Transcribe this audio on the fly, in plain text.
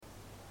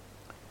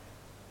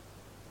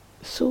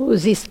So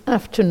this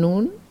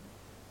afternoon,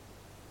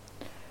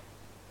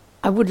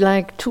 I would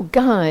like to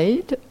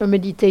guide a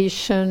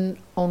meditation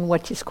on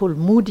what is called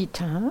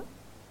mudita,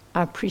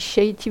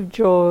 appreciative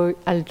joy,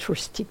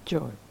 altruistic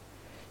joy.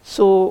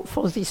 So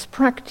for this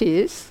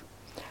practice,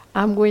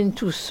 I'm going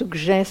to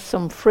suggest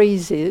some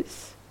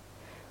phrases,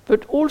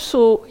 but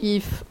also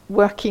if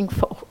working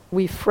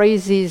with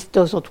phrases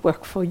doesn't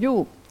work for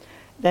you,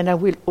 then I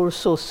will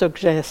also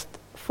suggest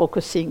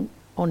focusing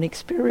on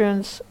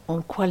experience,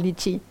 on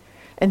quality,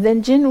 and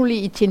then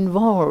generally it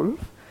involves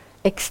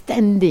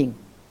extending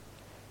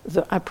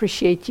the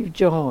appreciative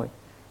joy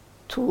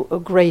to a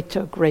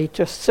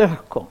greater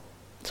circle.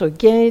 So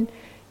again,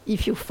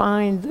 if you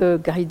find the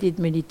guided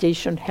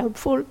meditation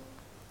helpful,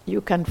 you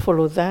can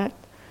follow that.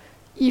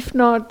 If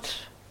not,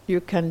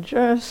 you can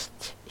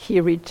just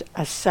hear it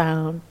as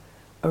sound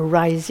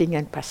arising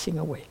and passing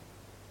away.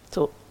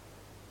 So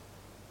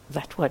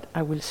that's what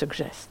I will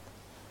suggest.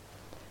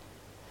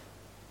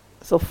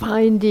 So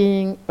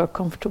finding a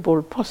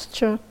comfortable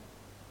posture,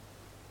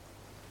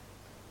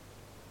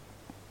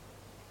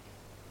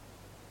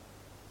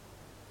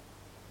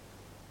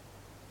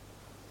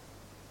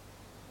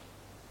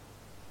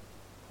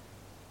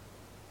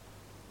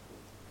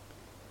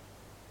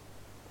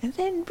 and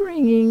then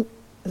bringing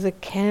the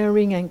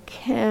caring and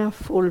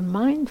careful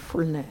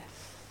mindfulness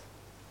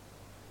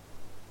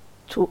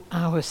to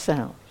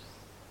ourselves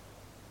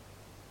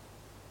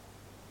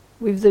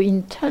with the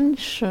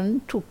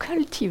intention to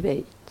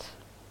cultivate,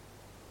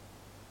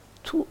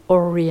 to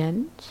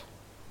orient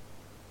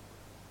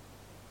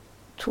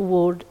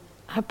toward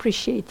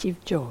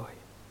appreciative joy.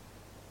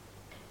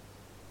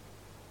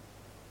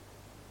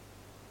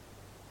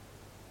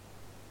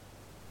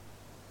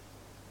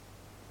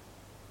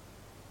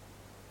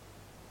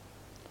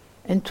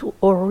 And to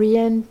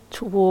orient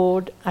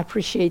toward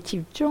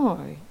appreciative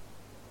joy,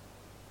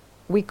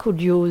 we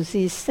could use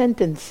these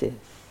sentences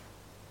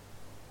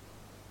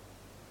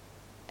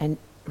and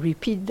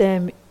repeat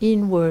them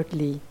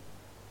inwardly,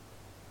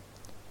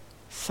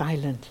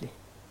 silently.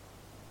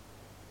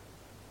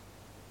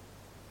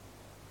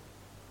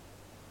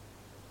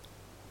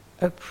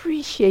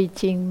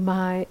 Appreciating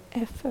my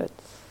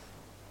efforts,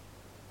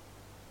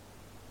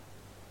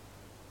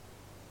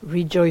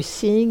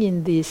 rejoicing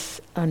in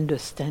this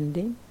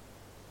understanding,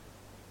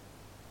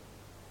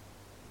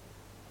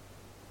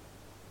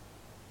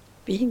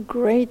 being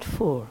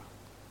grateful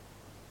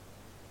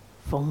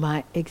for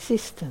my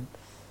existence.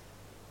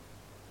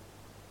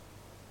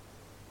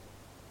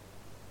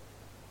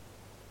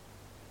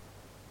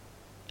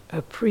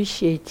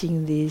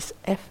 Appreciating these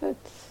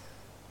efforts,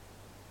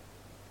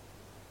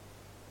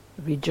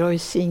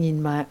 rejoicing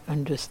in my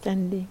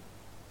understanding,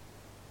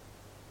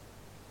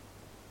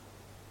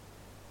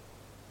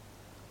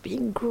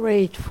 being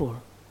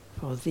grateful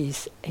for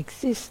this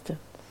existence.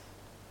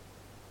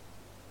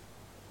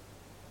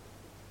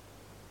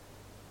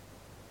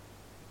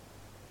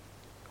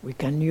 We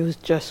can use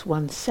just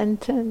one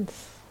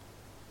sentence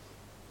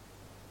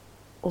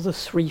or the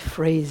 3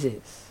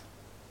 phrases,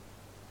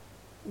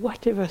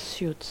 whatever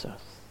suits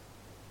us.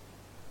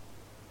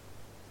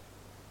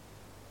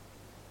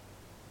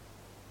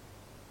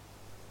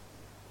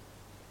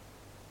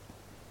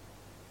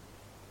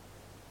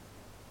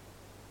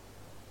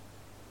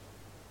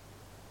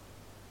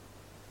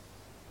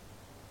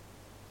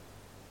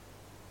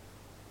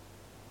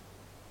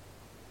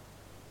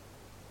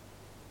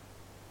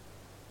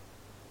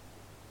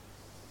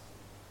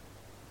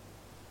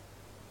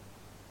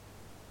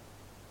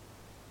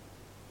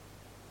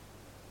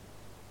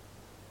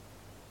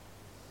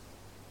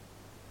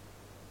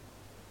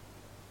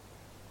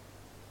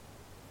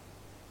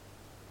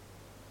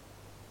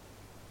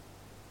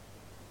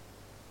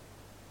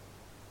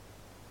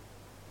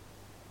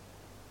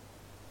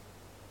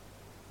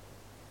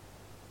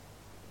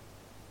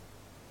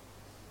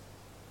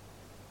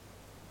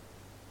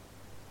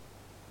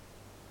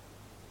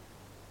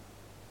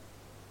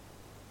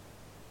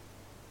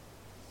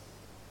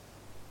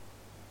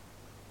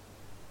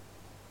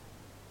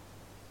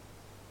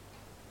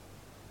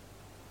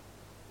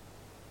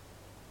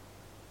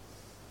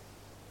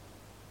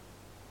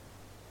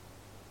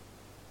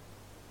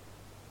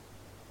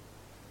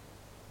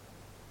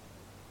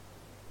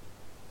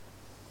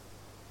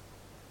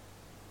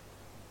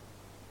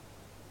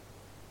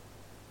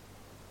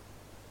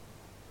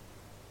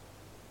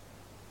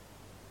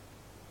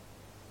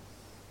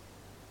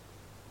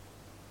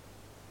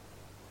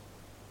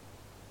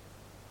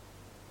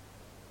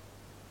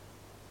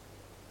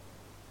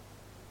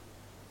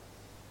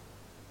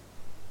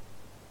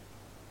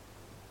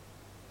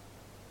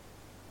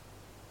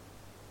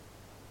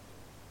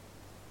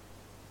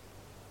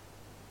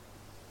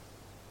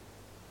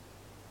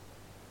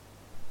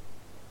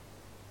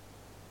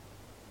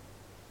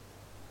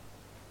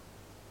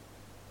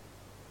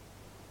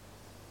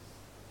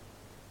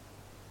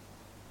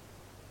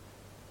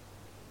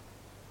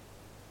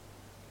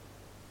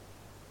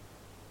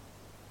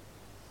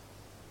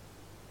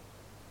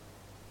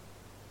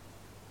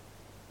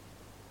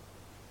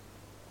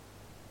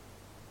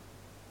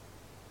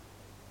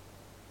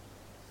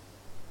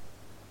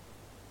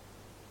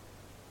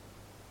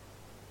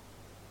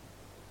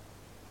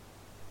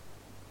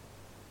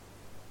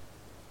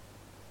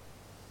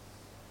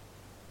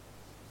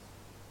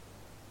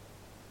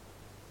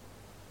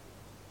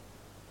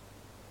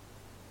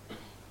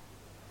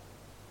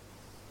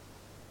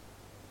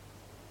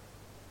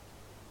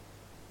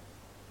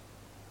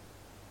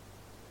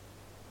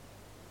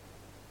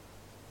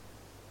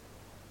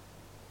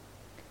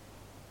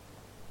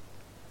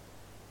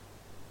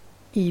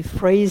 if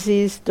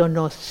phrases do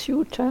not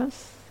suit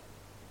us,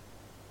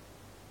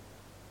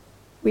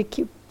 we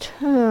keep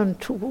turn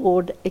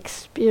toward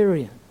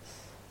experience.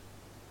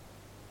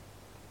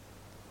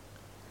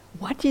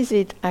 What is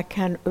it I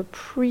can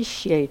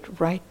appreciate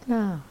right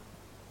now?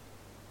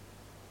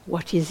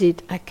 What is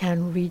it I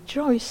can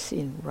rejoice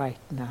in right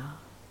now?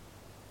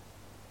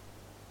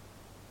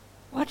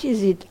 What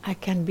is it I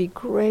can be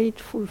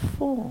grateful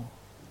for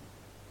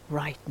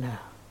right now?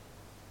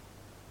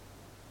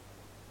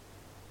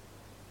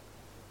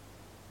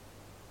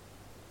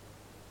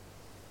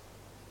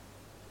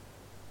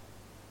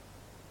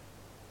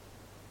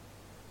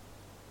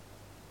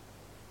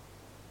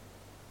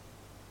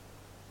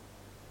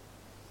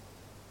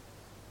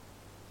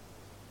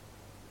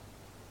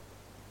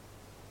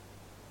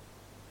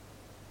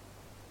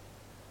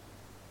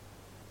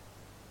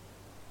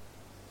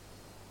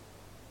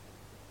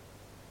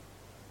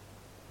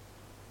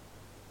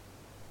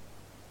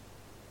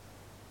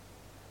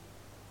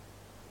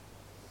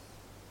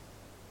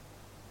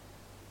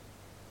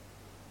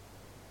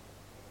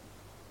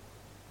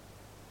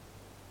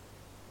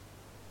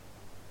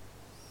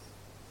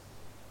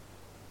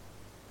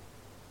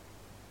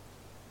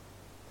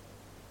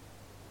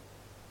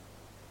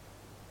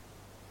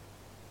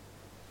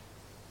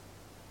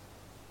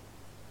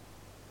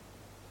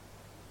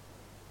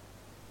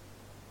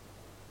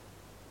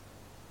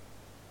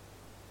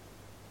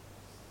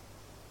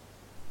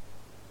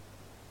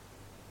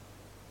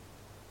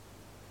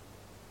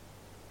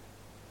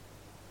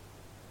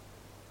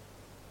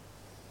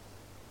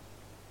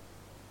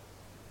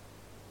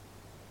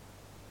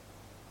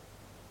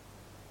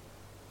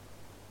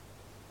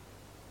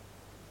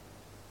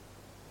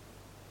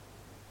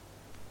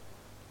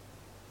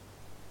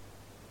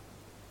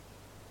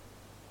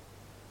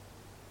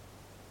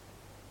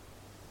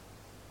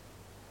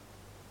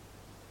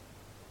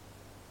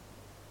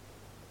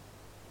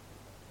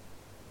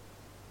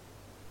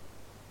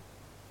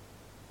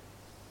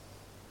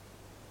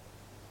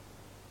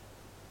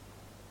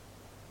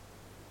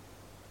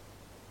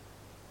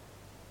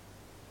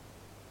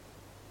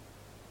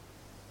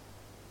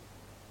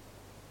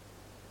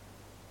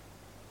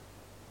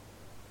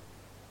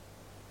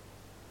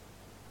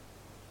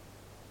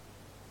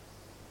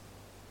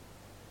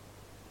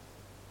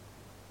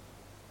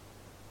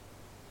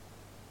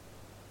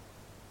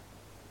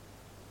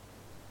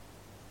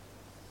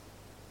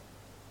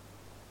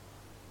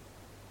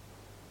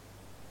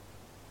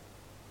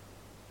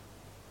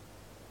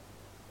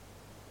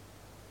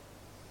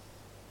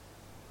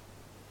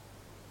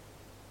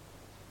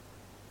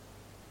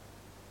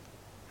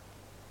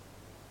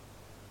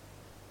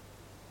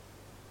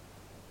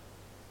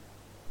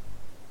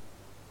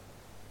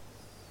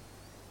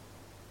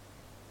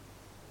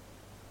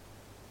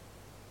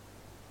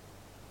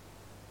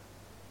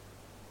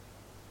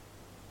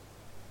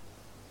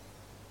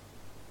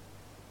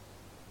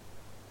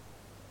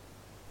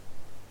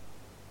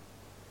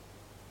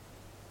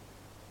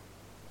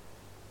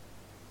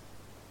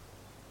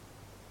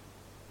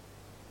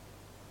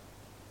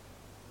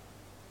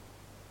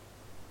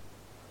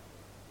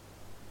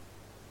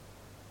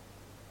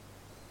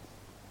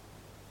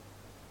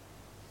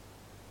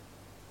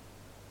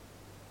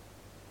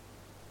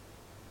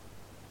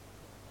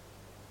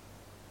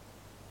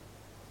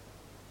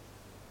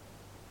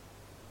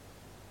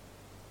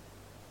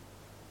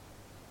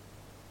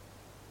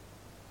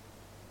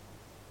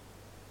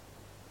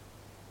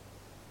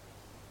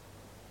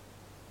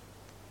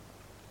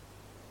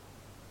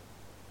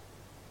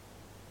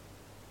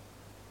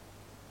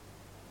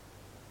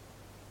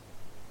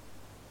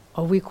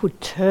 Or we could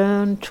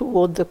turn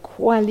toward the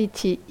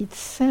quality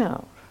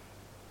itself.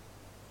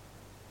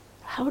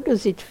 How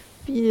does it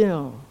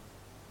feel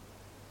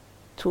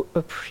to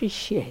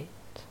appreciate,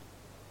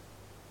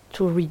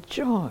 to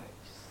rejoice?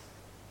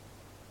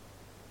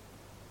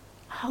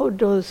 How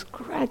does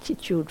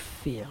gratitude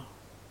feel?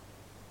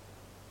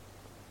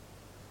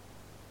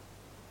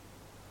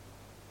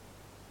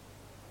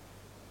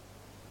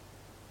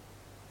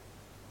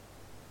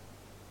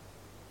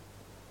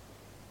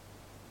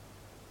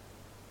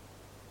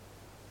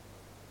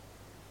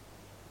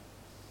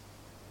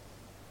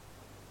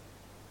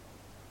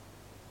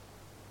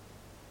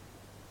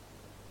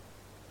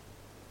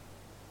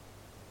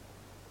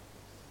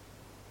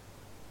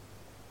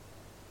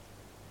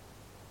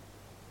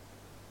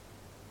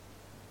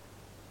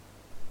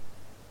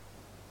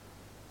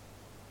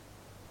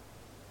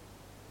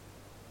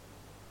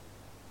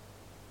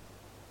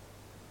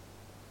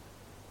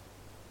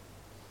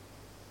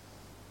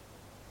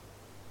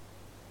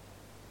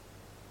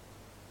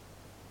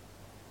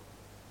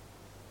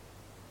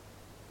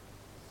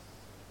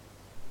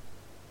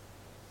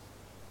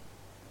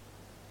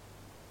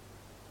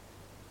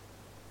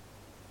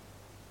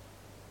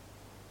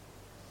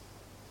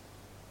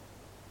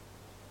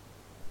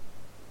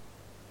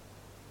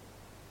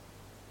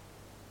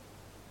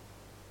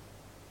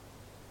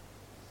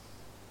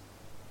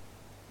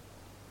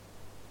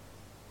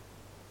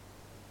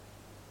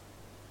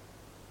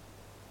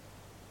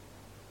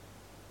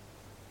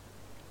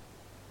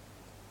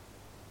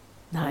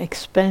 Now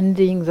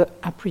expanding the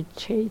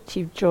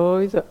appreciative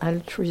joy, the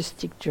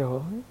altruistic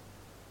joy,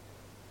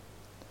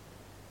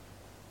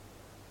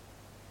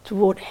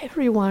 toward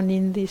everyone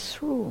in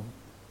this room.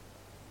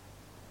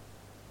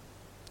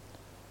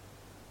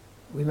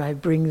 We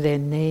might bring their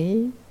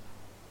name,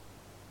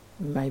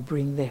 we might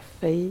bring their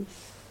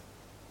face,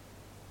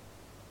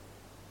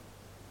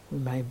 we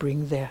might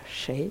bring their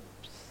shapes.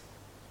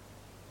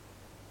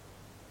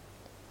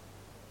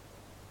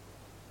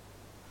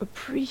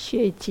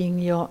 Appreciating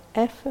your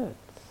efforts,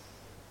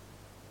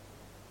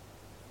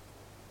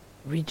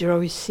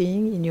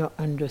 rejoicing in your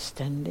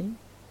understanding,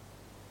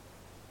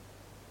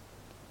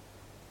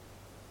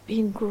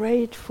 being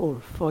grateful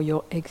for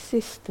your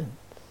existence.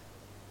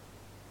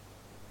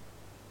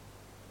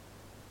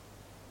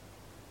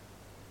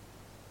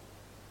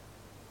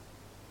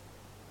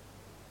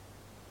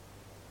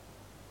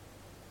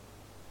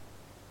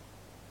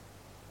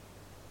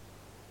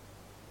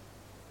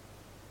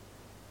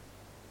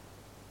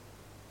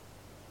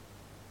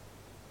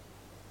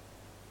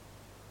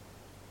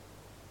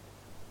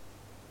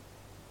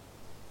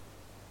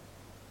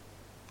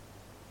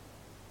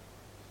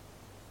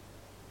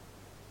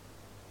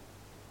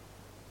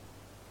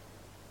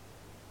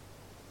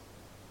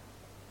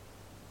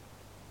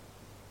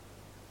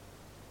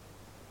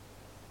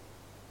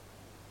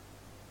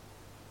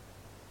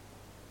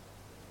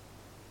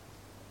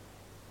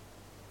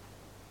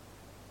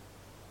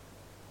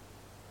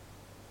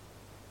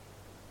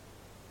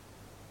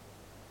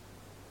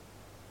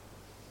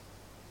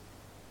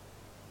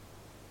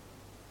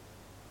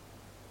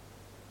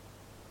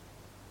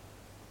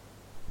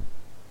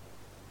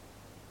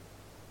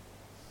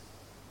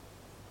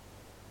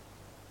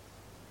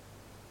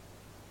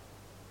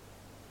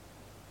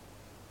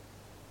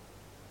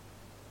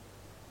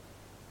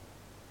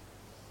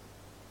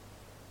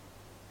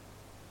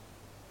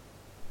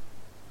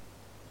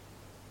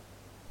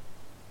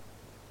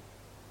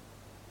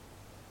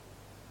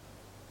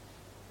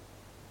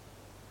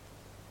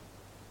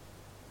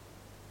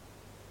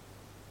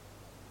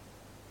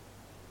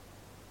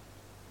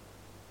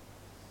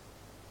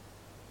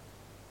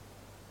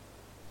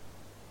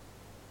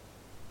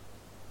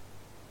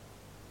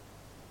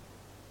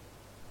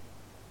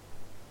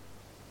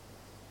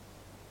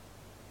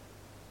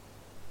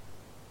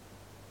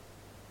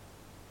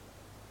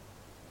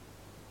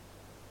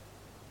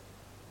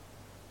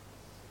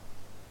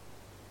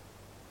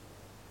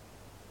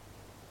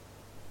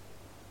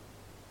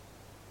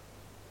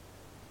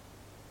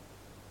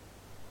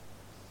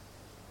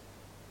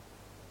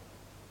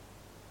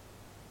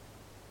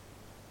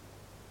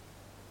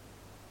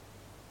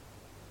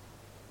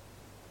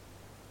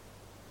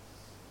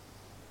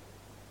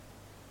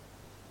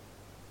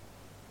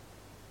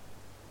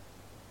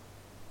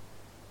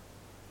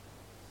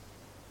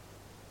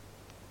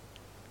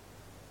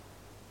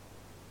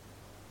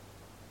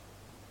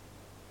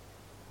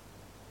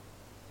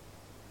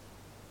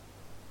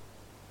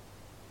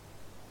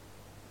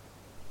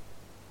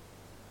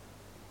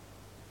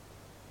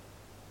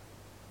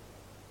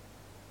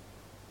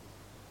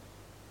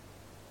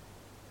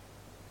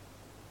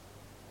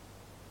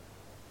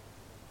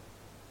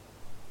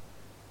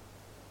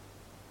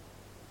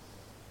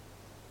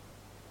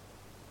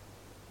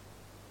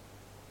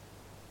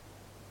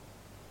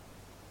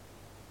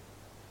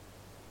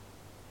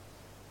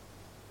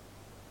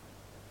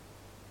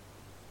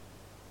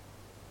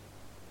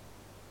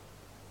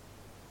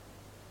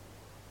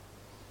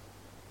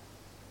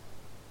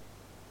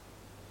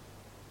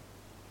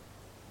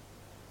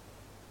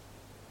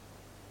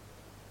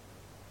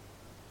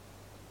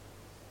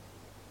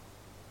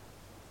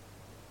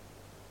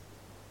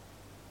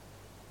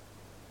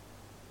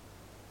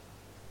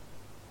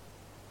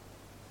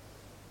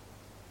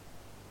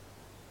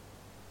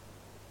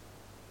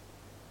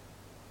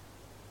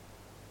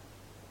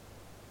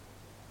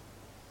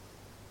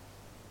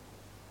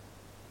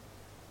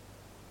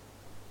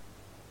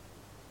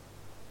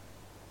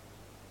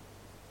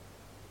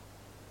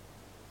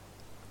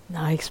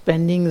 Now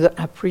expanding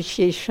the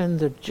appreciation,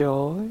 the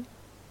joy,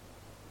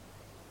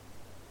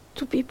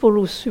 to people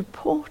who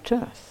support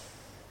us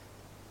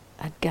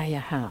at Gaia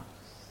House.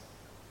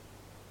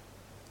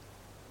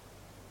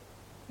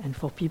 And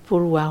for people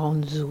who are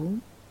on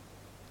Zoom,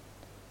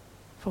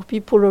 for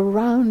people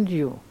around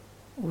you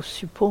who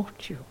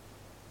support you.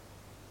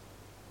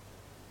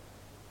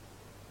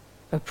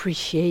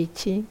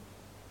 Appreciating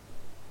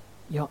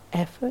your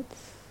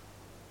efforts,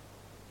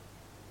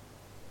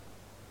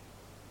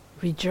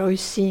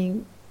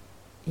 rejoicing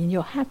in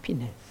your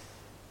happiness,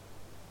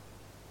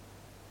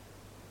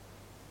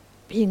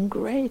 being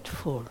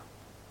grateful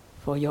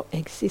for your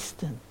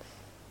existence.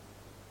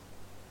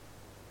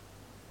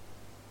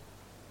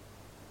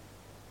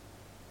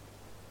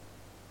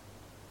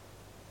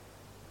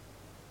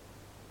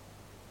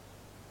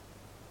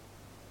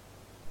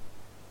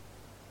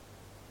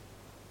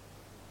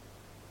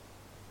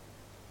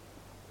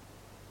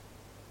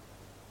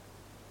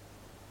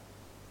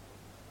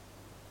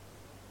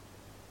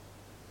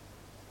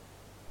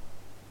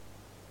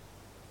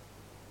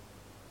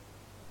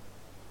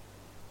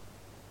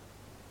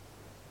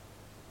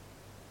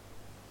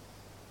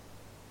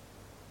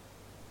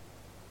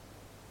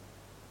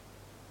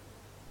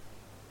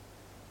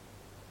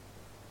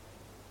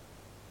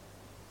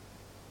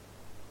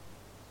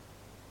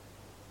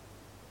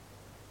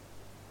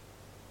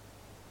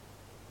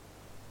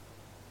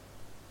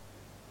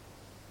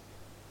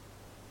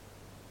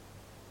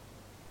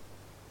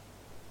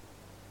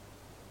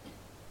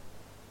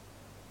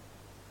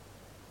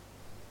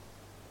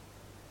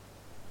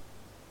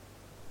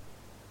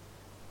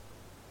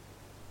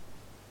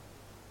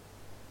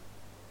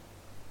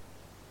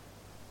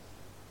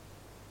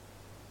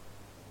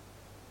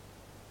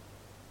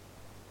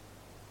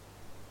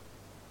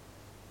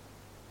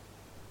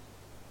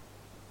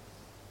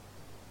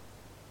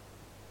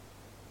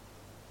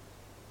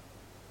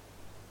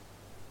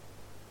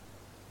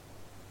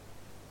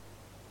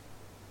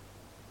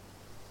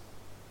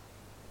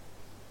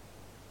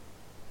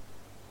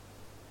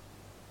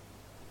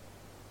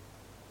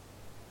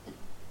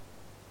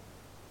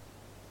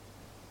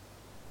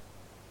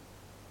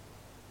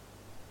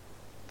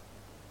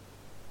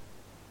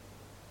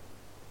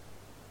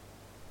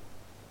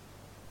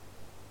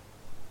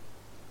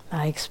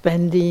 are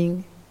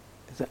expanding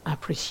the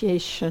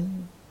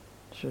appreciation,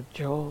 the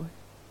joy,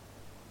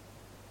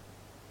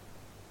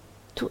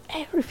 to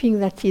everything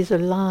that is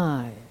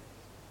alive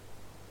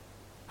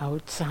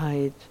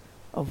outside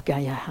of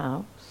Gaia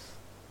House,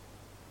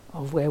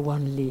 of where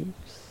one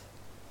lives,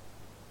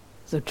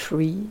 the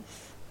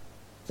trees,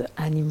 the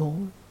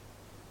animals,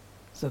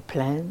 the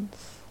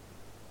plants,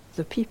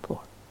 the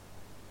people.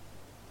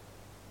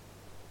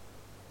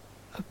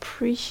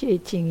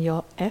 Appreciating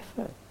your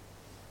effort,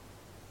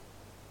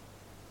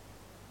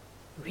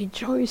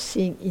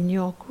 rejoicing in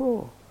your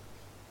growth,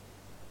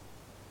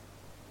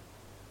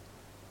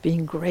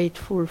 being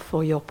grateful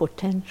for your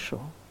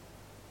potential.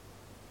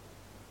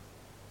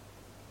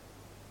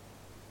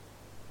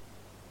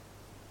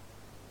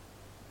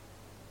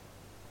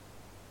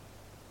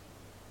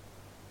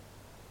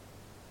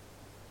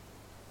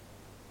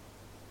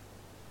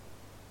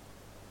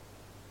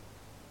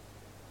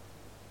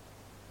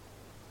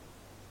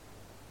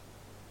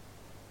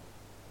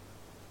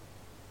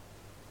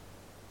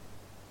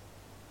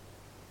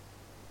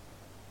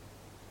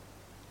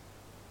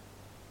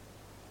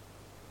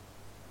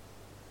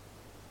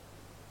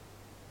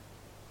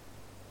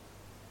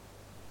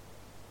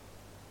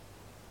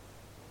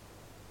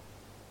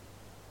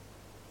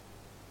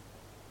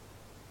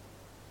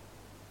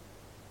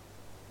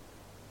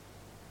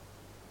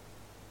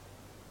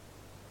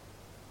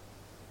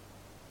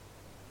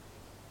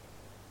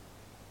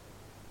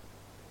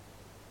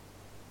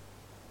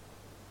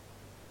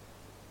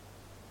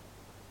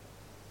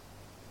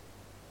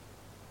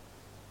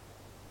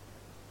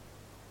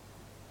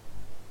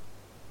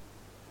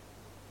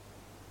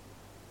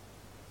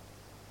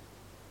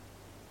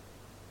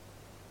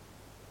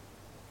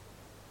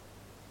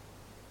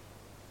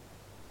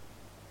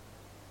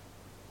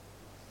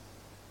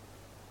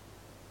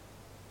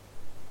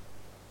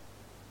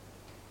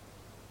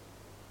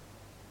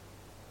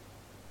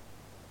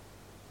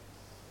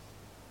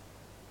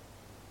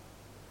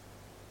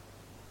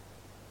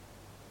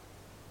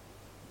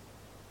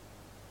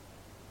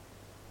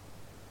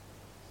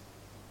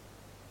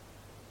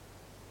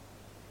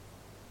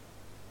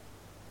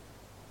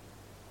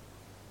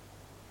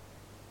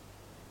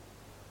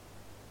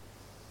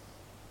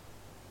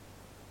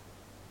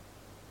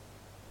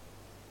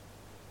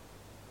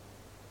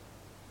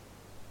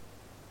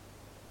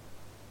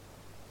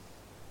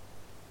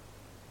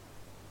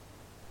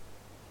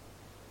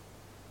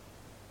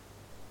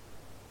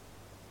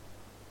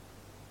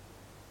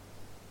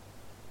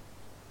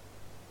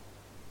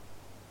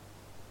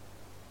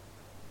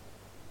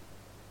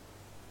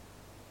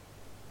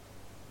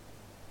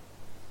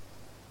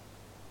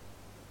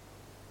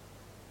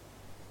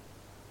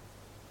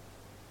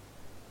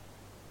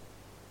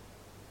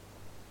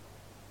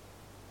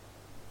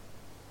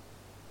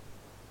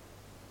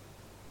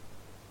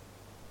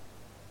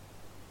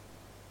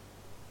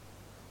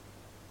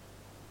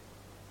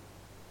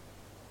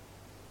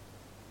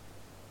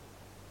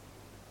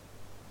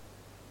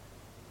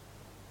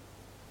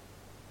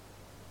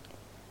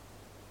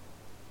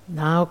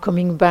 Now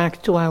coming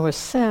back to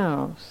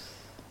ourselves,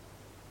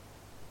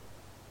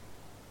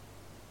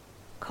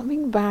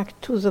 coming back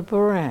to the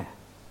breath,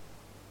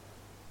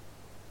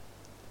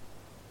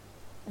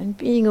 and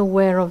being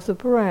aware of the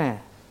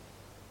breath,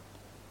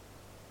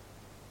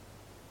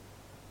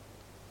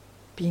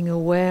 being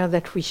aware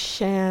that we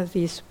share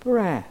this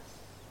breath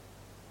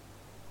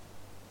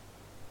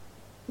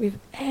with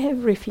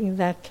everything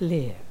that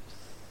lives.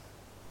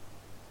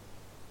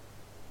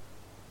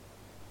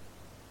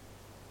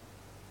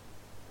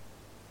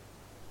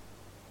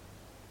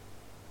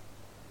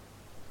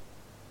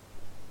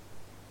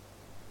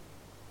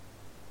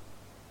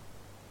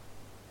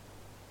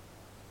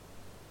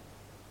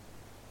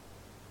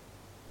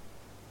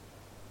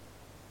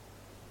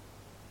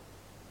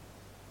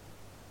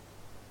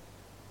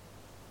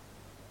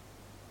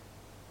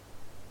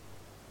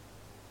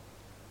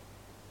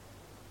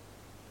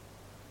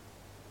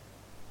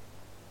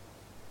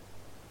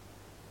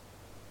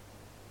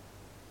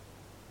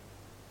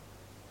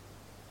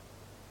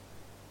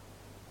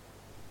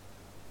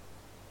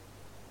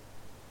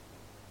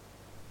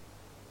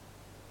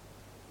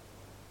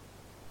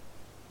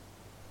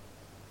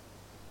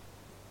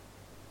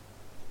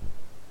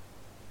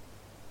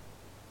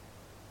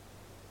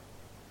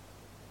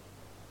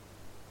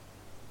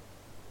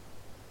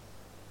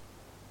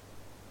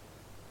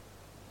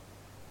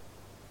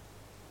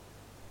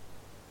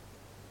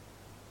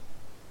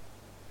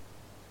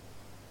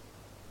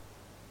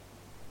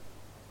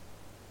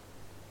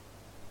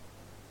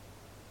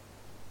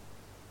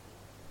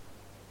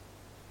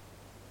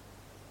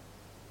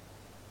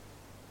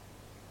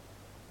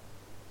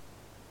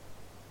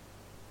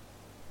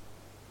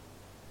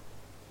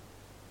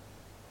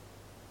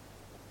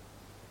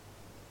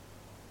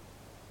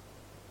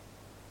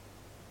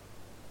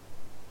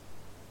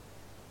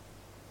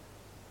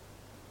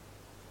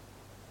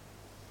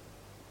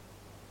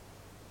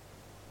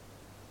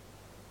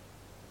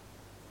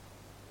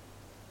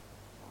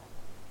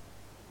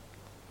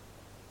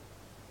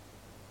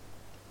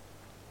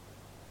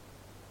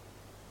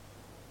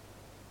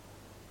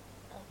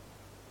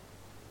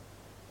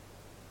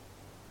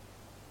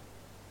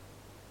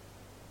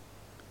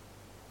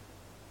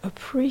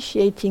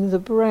 appreciating the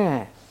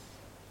breath,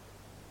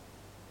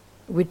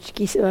 which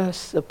gives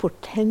us the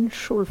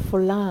potential for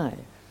life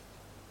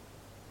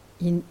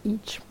in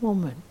each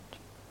moment.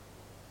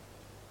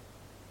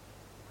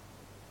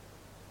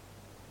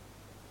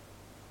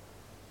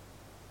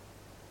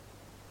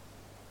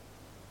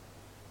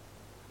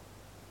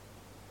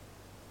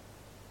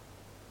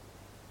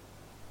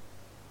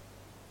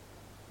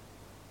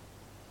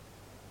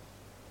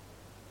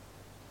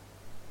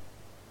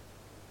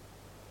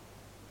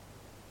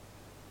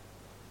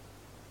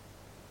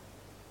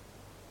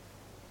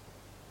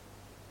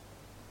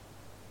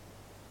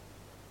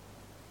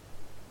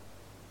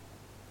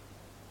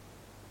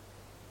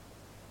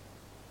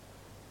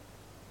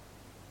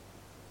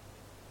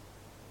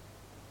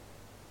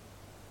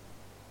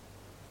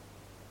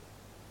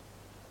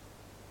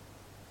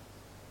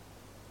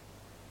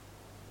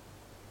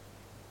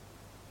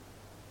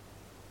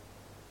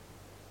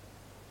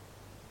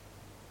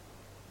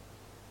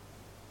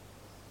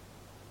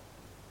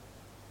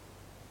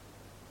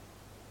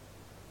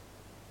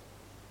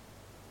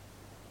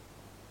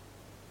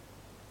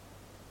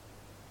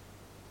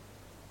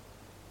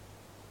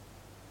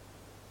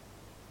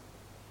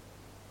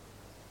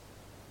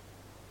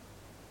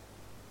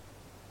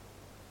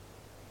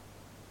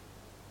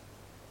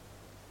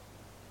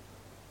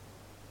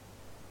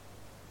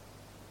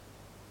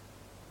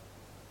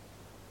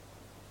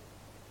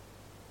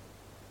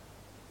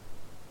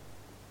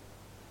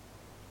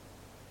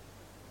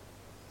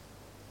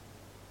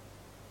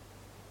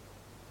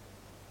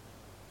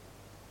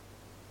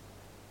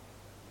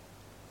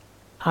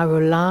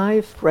 Our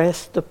life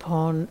rests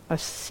upon a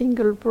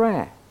single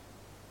breath,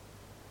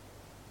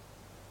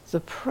 the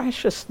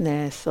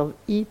preciousness of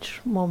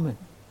each moment.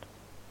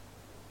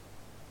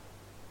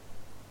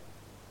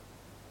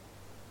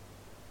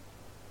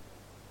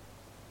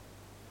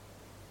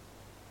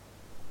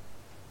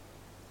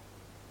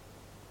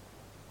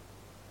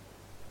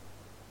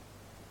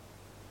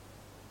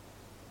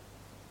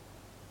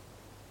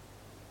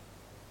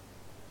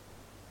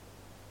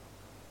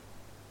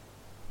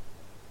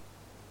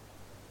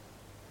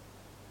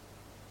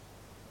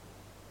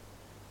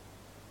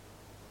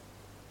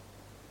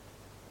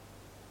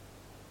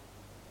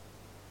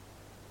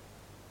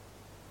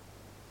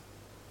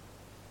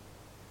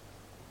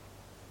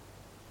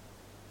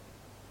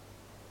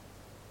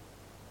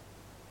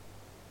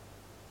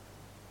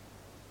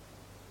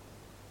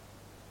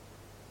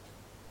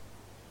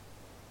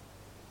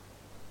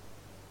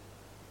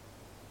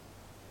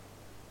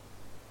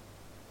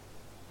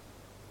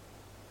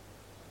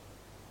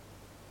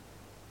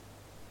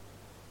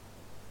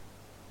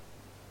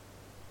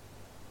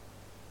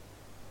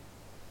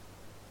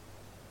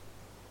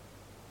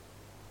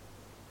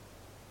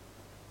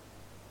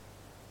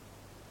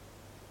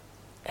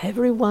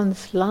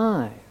 Everyone's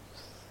lives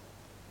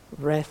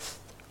rests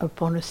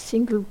upon a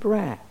single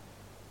breath,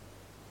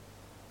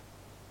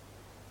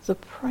 the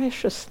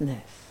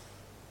preciousness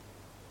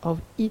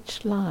of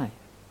each life.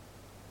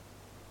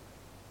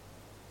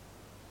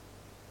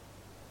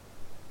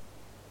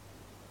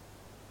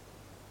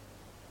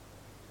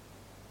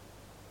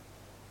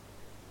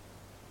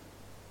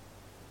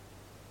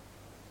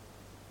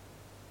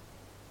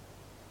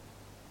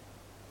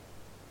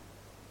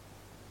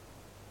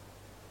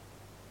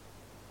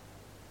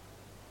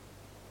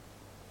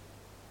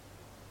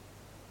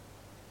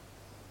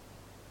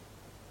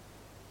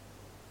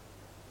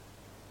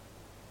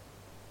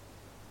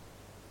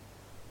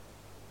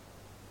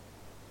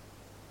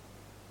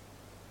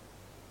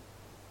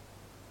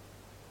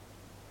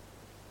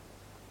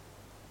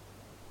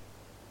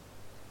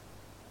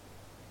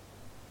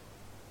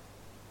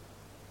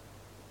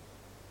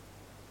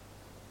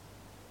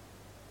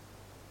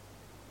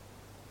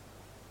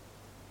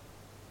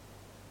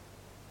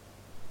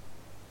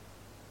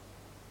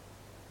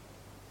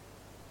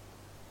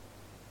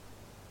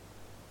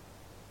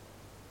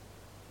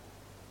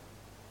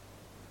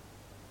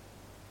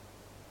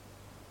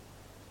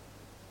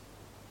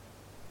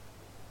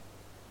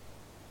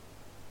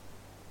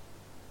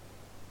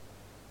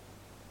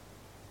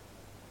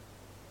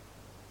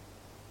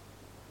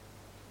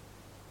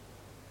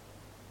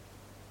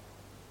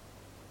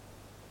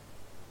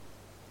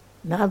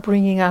 Now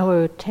bringing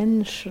our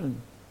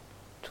attention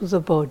to the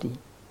body.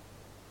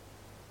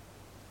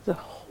 The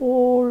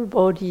whole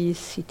body is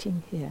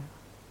sitting here.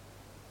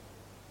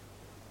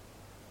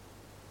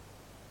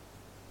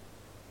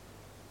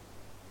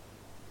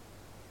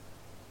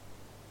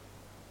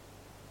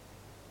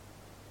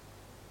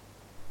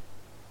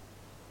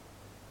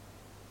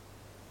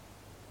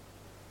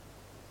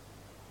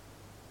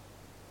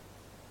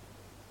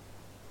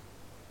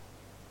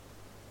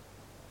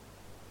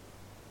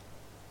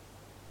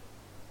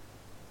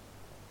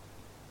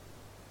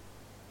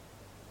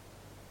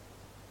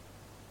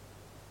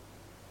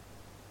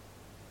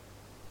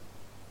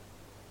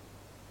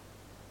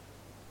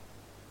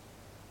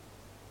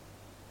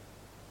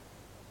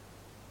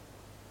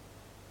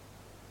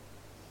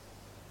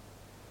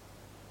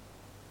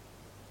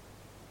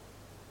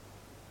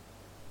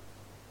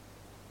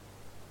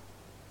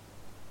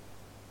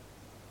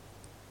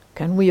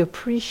 Can we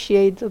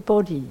appreciate the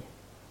body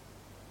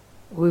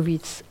with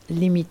its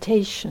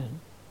limitation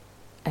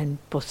and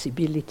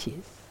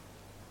possibilities?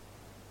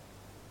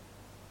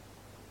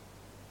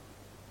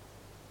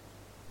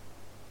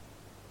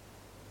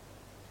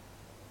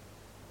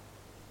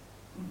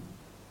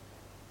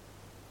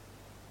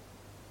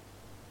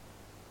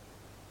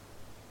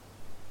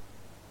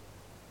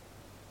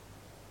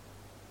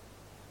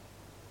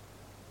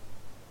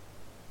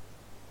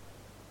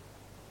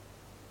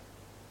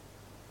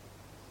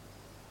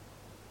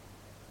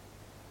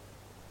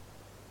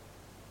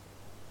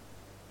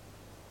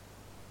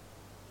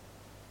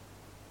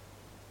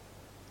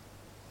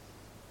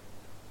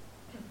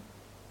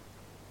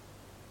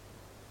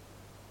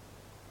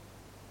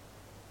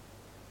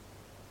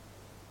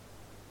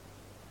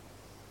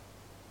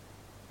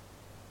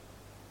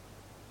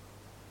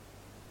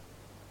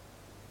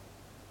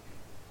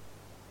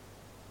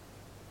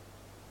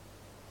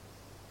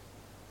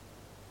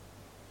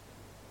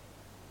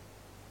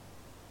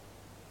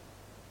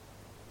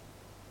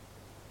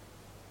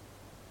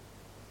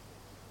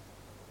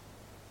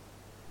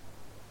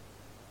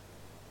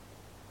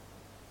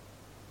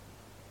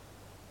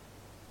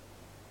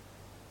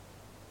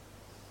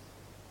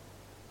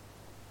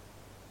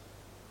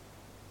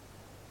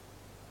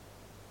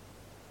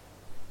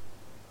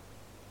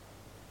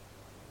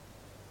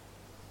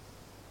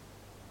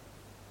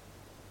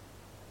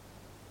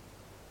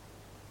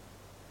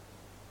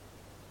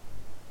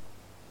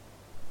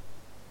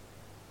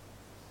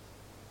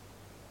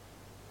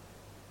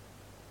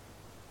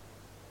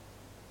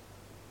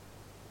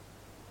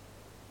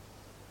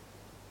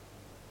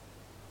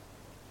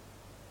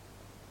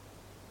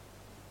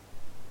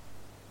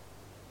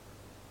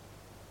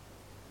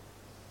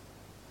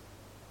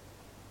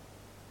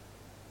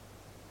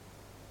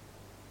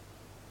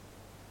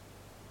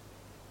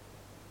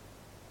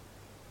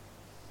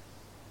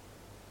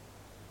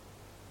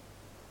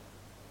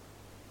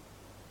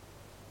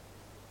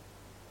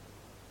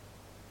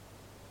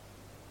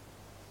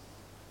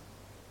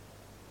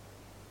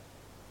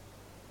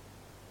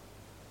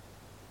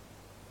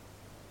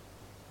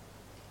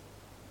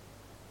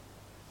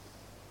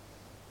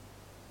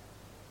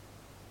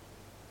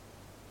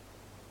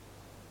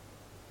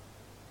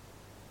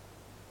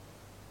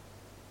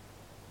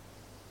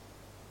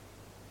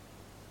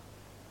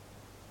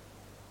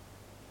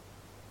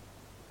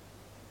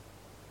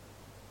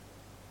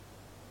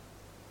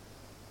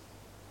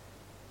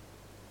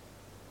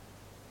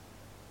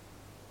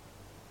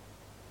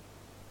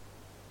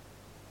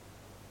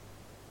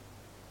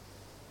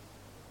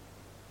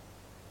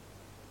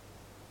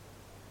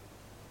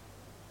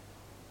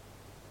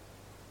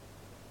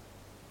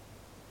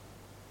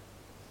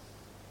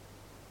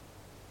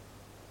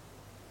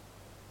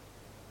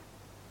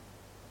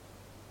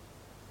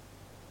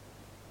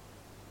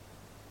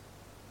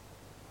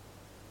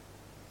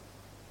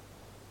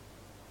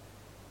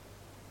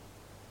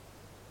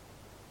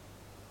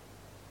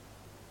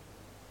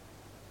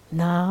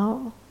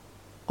 Now,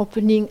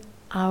 opening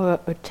our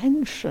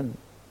attention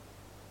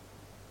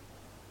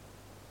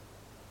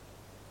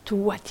to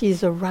what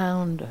is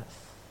around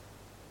us,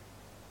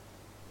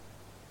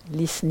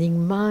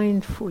 listening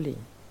mindfully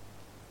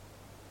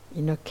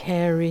in a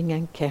caring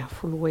and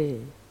careful way.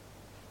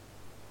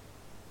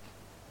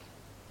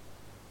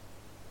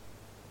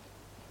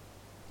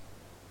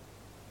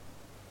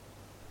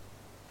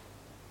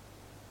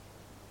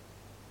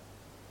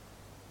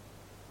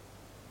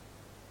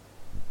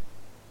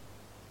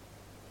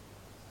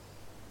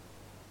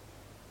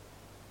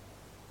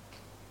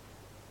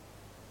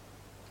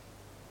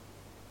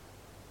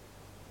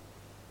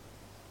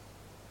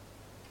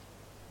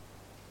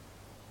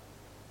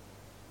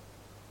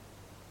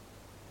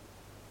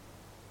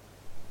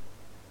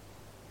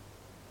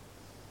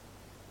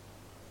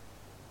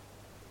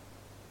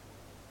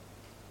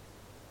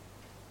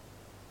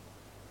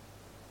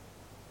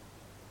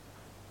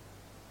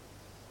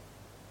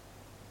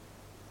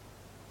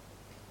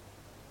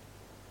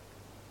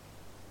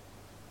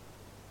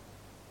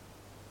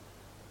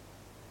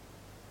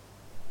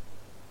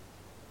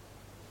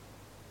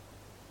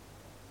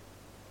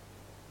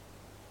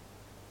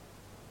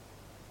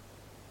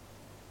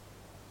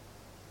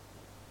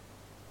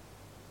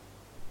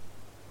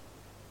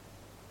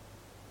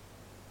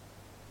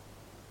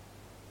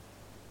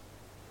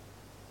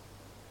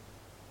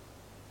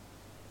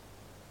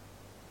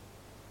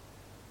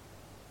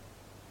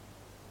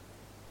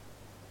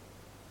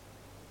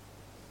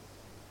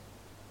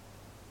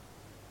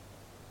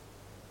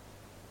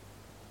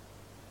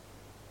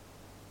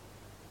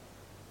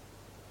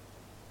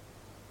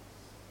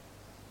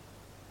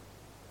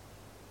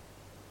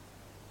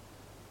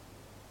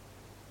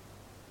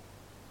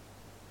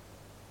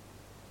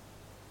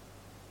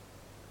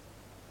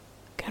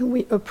 Can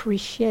we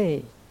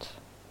appreciate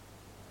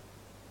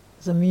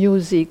the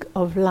music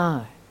of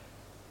life,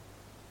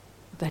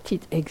 that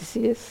it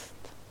exists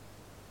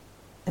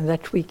and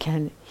that we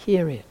can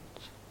hear it?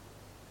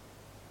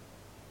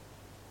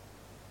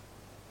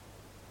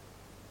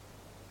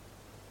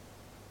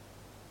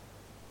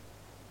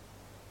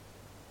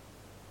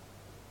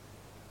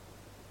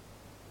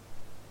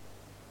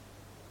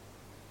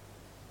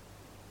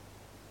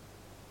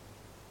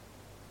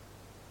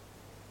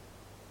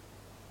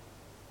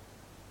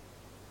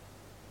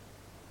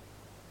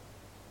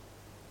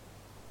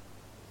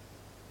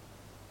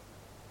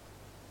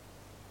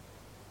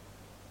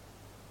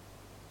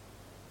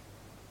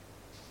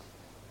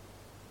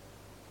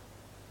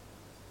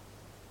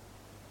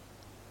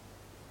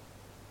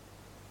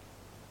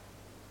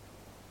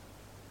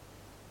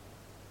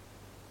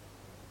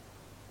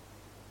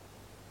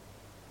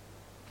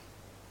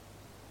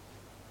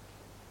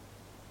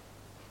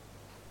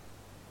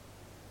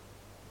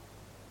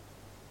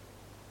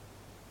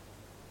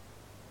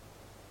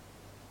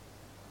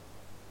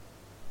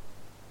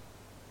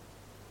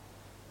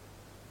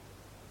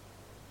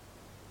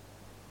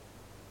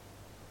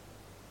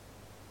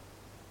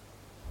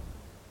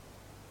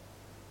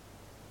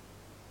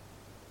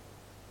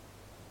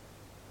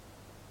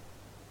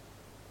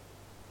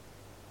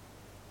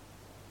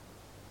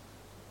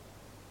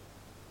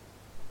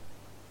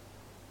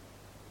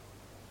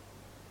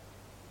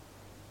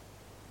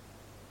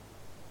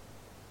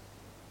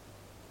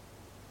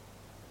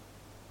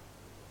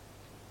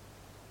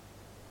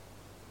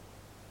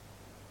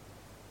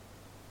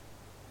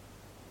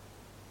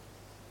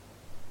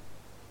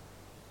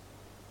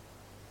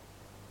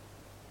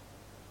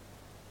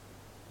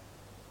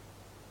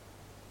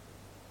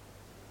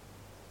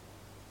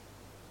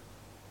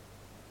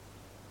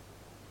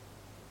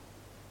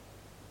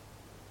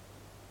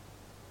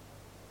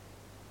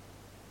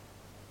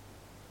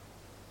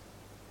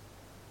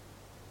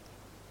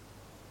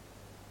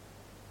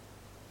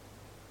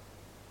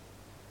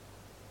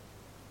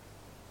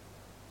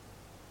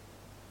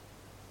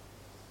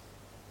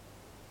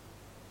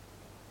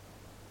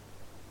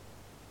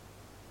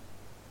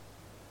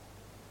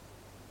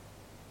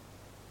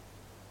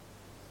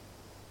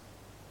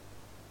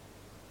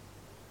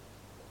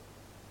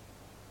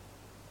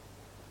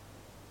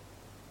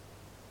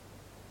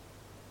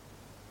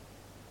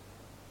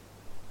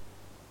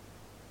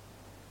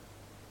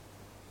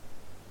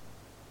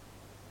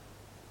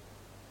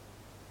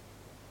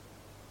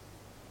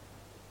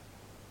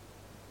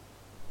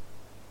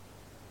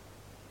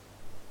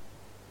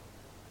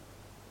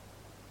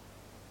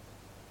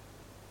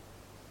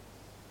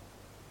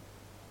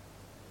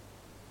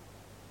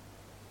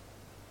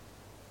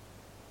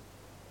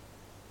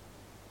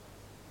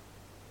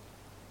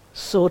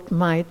 thought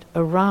might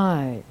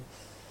arise?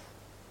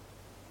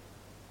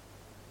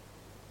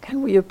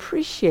 Can we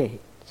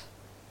appreciate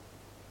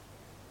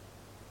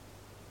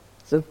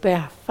the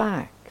bare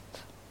fact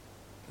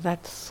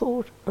that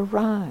thought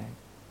arrives?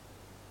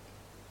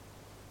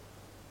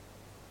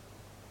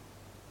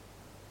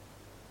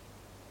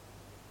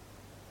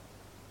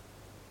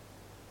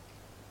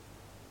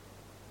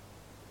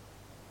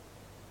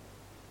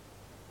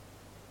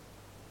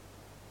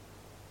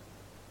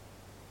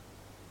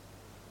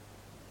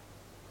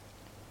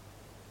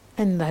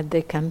 And that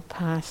they can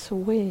pass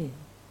away.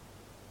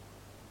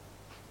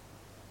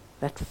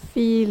 That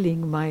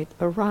feeling might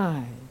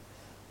arise,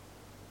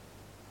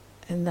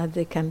 and that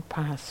they can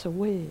pass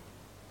away.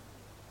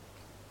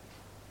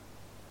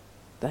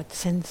 That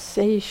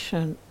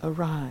sensation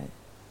arise,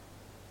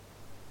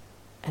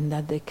 and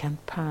that they can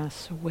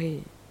pass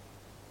away.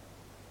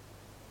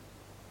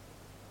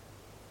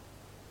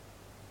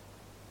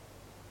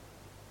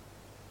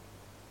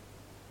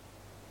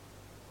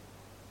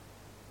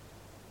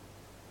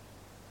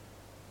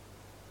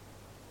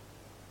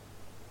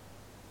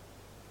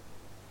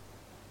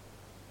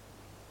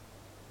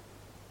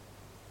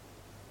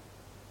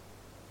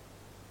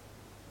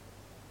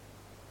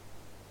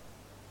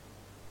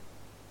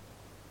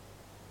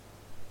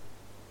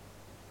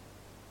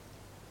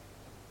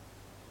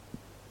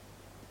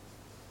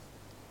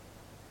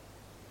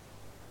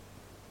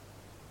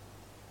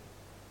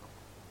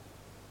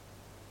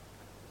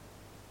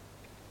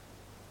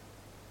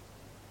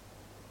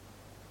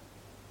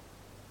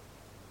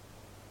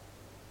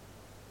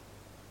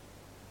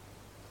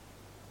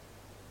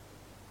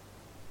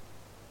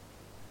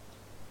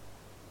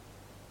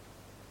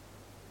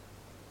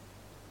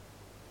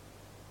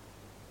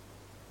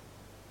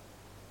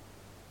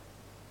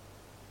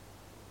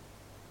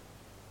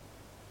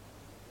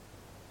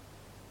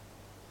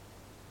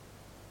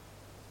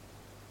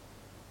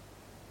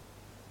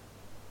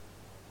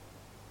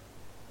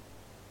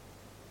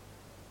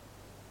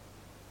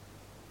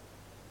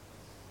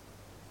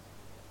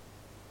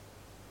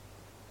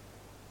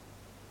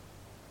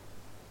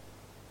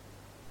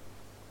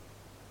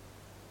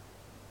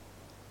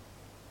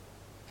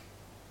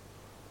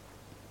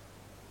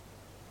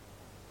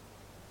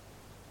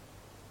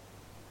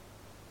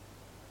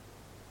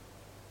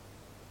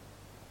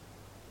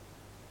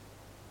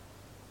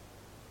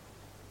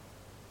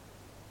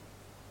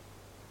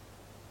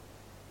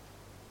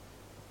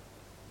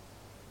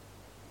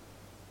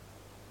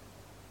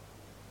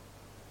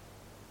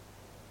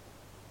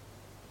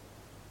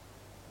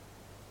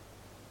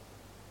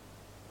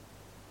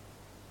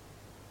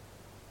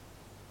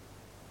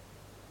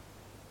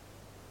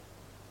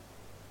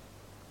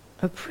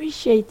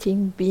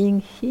 Appreciating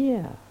being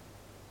here,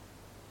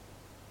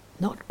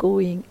 not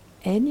going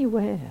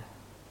anywhere.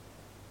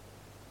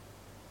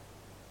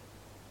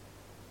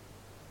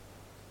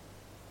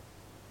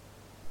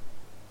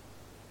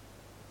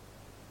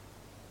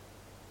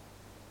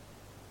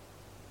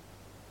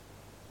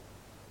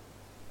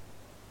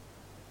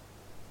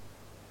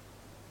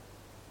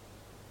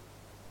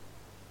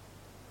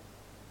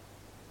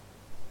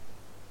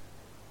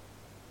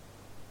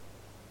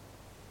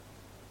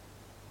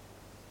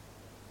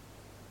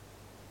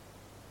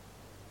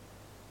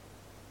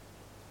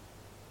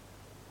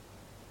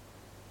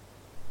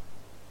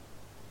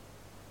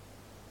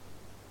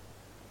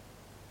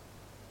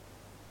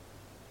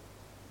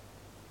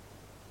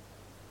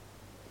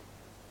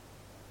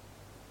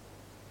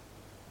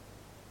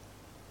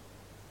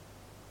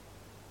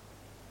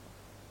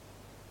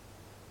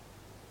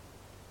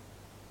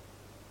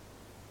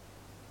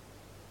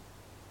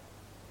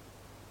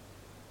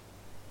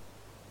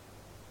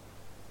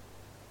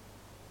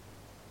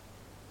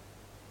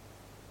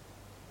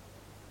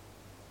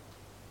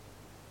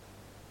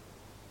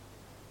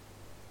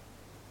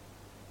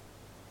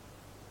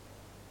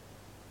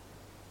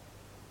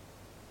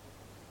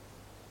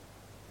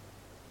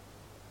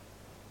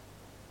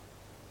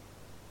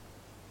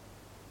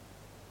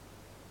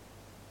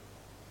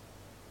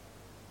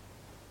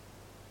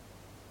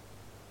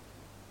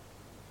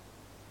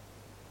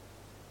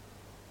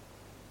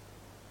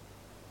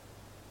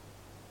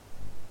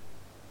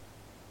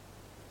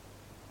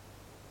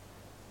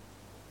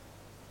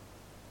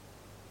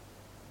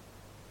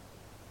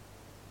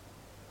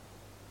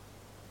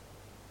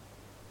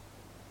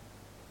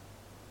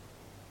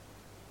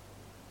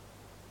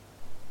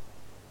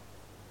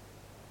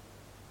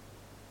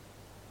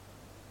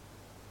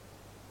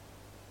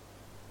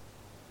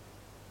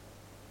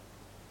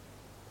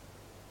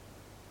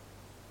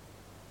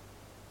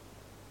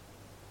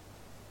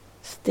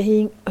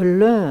 Staying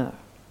alert,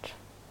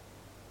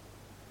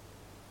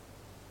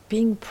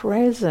 being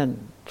present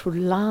to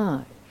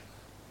life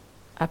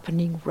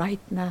happening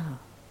right now.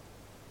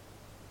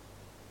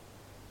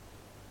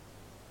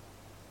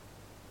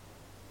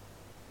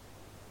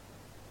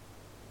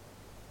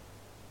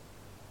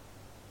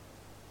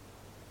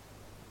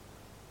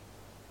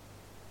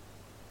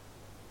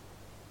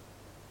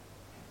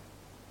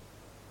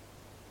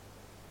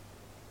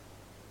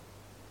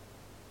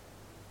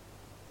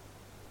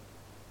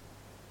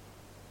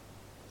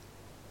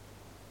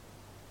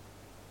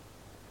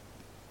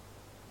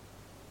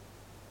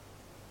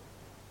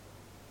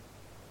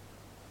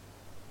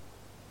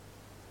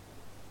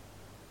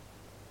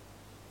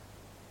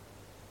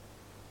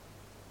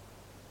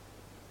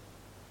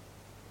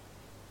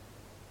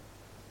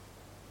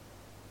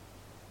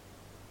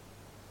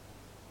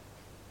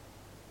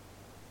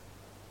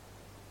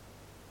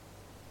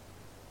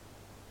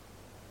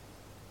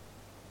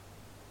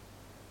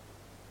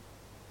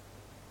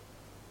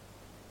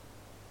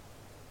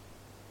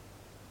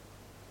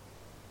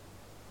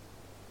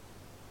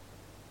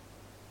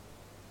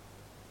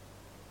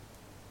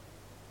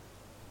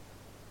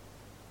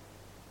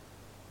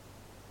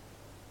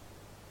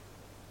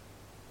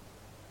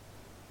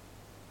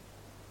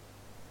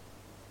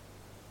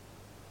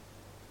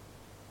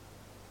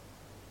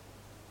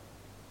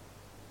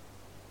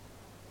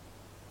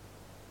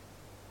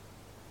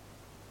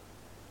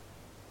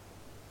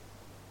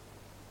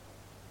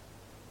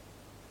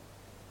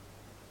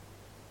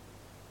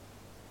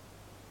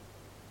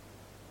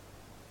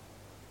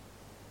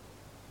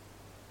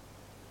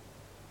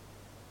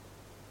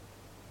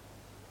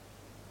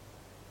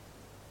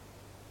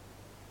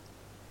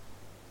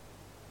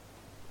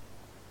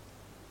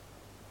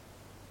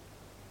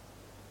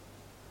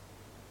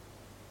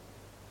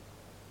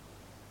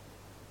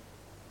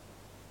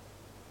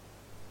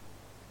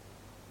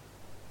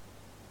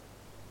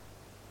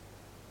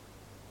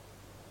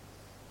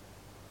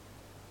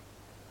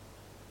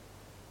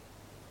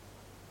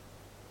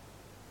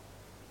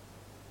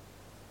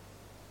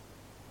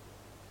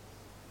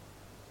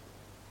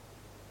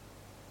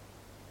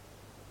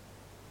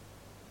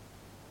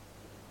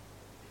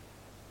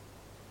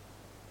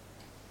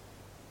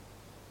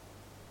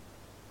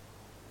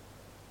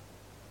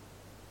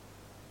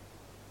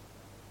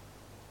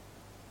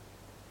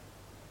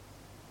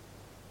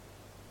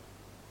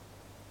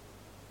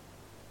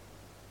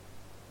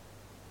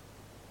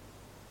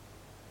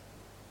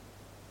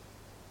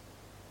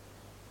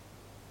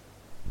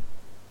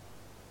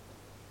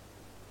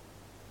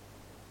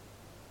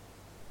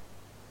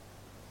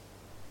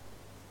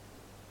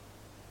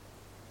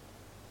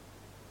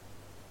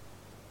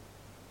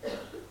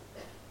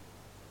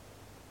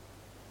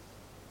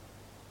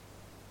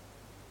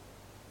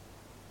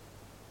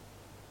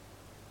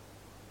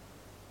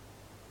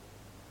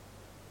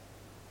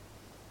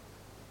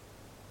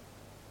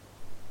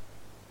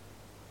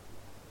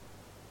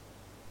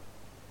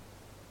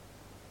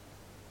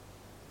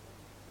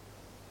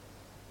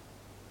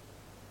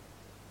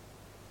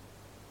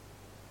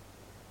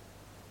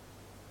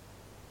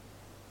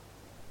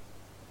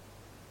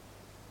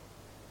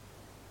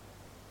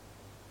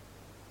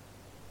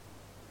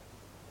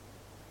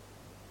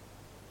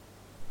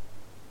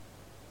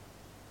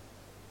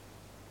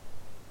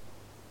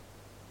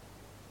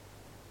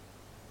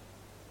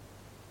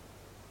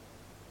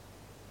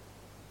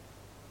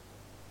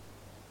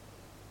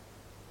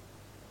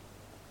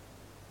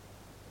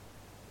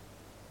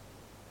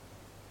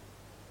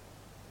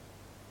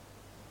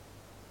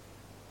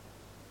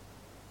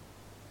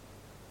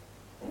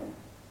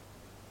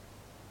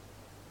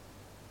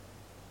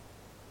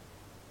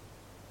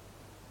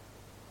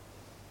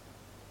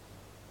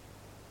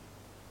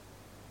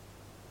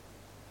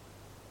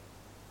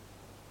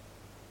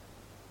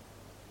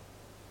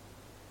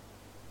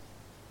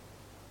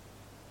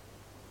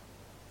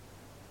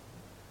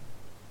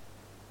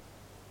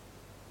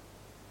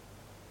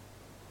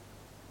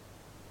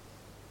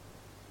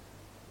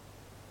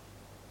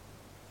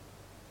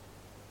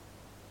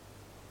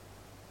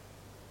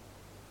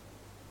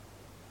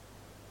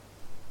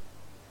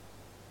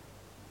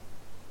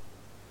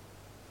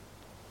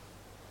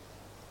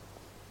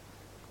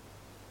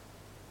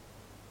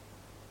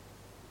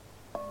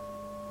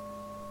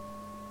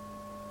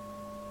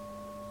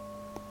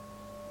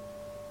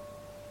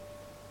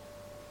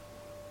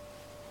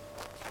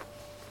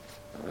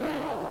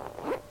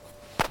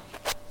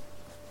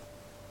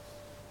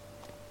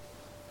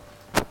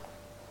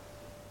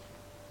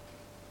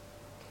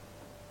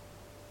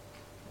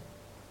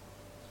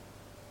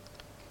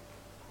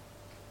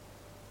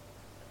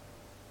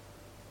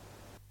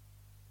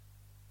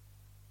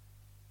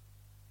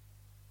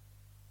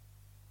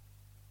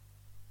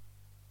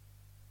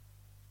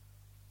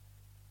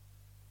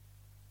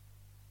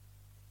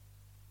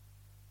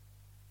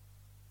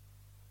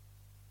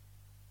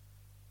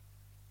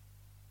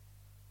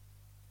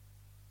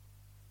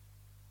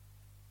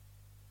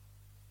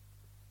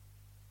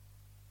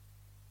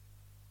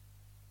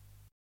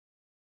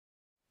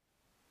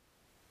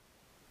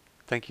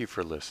 Thank you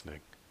for listening.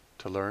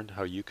 To learn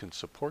how you can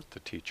support the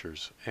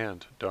teachers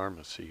and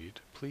Dharma Seed,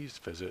 please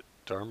visit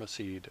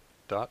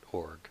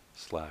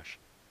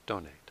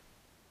dharmaseed.org/donate.